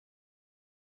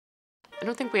I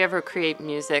don't think we ever create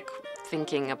music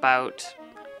thinking about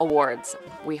awards.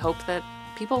 We hope that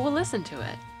people will listen to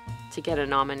it. To get a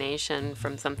nomination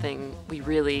from something we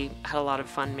really had a lot of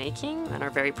fun making and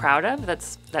are very proud of,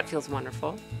 that feels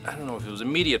wonderful. I don't know if it was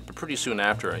immediate, but pretty soon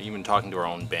after, even talking to our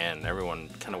own band, everyone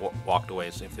kind of walked away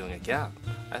feeling like, yeah,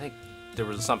 I think there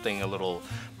was something a little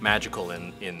magical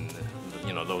in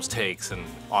you know, those takes. And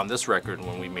on this record,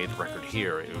 when we made the record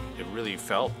here, it really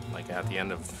felt like at the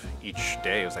end of each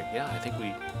day, it was like, yeah, I think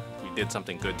we did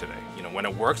something good today. You know, when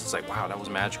it works, it's like, wow, that was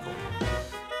magical.